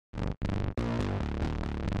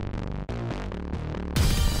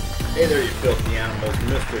Hey there, you filthy animals.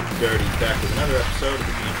 Mr. Dirty back with another episode of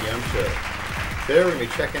the GTM Show. Today we're going to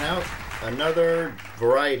be checking out another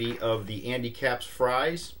variety of the Andy Capp's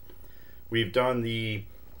fries. We've done the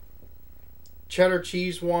cheddar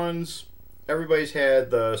cheese ones. Everybody's had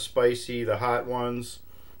the spicy, the hot ones.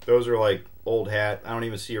 Those are like old hat. I don't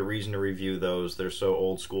even see a reason to review those. They're so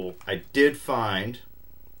old school. I did find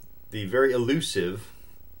the very elusive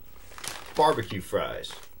barbecue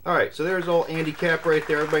fries. Alright, so there's old Andy Capp right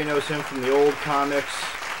there. Everybody knows him from the old comics.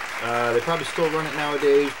 They probably still run it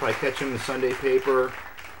nowadays. Probably catch him in the Sunday paper.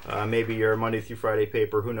 Maybe your Monday through Friday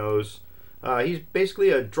paper. Who knows? He's basically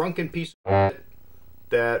a drunken piece of shit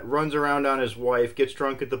that runs around on his wife, gets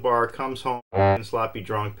drunk at the bar, comes home and sloppy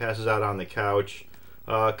drunk, passes out on the couch.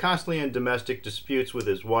 Constantly in domestic disputes with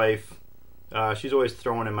his wife. She's always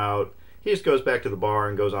throwing him out. He just goes back to the bar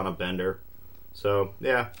and goes on a bender. So,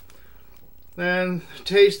 yeah. Then,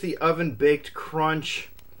 taste the oven-baked crunch.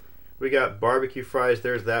 We got barbecue fries.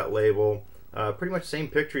 There's that label. Pretty much the same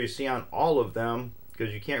picture you see on all of them,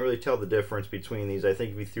 because you can't really tell the difference between these. I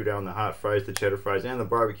think if you threw down the hot fries, the cheddar fries, and the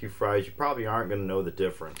barbecue fries, you probably aren't going to know the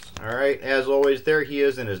difference. Alright, as always, there he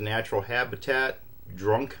is in his natural habitat,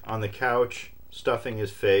 drunk on the couch, stuffing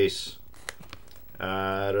his face.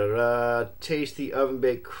 Taste the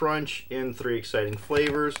oven-baked crunch in 3 exciting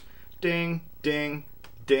flavors. Ding, ding,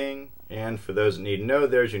 ding. And for those that need to know,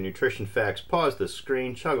 there's your nutrition facts. Pause the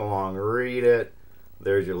screen, chug along, read it.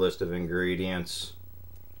 There's your list of ingredients.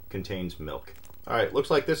 Contains milk. Alright, looks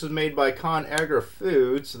like this is made by ConAgra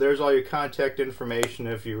Foods. There's all your contact information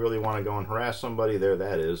if you really want to go and harass somebody. There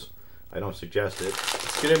that is. I don't suggest it.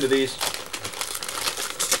 Let's get into these.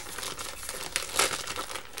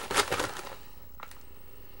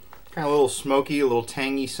 Kind of a little smoky, a little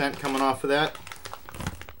tangy scent coming off of that.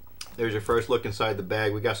 There's your first look inside the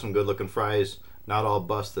bag. We got some good looking fries, not all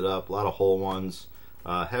busted up, a lot of whole ones.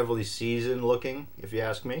 Heavily seasoned looking, if you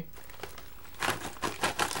ask me.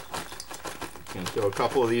 Gonna throw a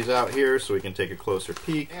couple of these out here so we can take a closer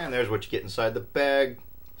peek. And there's what you get inside the bag.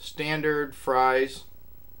 Standard fries.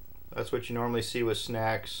 That's what you normally see with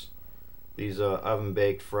snacks. These oven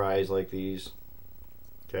baked fries like these.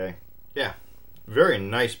 Okay, yeah. Very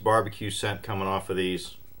nice barbecue scent coming off of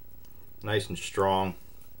these. Nice and strong.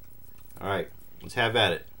 Alright, let's have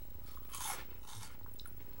at it.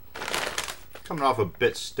 Coming off a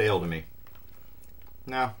bit stale to me.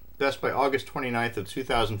 Now, best by August 29th of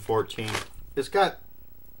 2014. It's got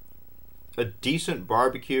a decent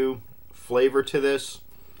barbecue flavor to this.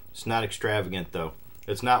 It's not extravagant though.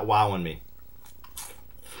 It's not wowing me.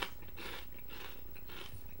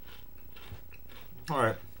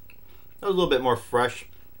 Alright. That was a little bit more fresh,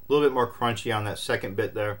 a little bit more crunchy on that second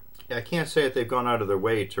bit there. I can't say that they've gone out of their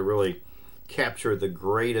way to really capture the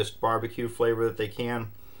greatest barbecue flavor that they can.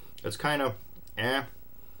 It's kind of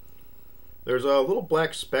There's a little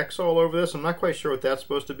black specks all over this. I'm not quite sure what that's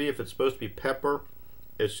supposed to be. If it's supposed to be pepper,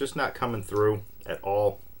 it's just not coming through at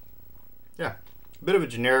all. Yeah, a bit of a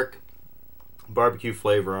generic barbecue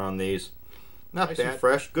flavor on these. Not nice bad. And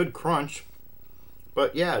fresh, good crunch.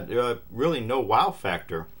 But yeah, really no wow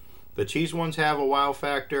factor. The cheese ones have a wow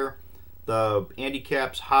factor. The Andy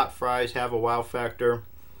Capp's hot fries have a wow factor.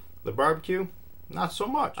 The barbecue, not so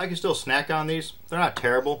much. I can still snack on these. They're not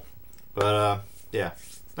terrible, but yeah,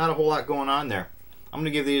 not a whole lot going on there. I'm going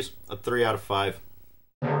to give these a 3 out of 5.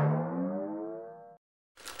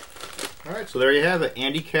 Alright, so there you have it.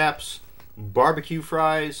 Andy Capp's barbecue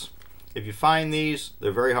fries. If you find these,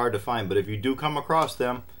 they're very hard to find, but if you do come across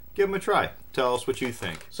them, give them a try. Tell us what you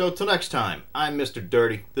think. So till next time, I'm Mr.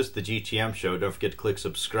 Dirty. This is the GTM Show. Don't forget to click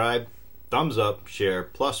subscribe, thumbs up, share,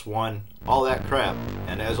 +1, all that crap.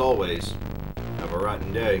 And as always, have a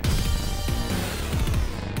rotten day.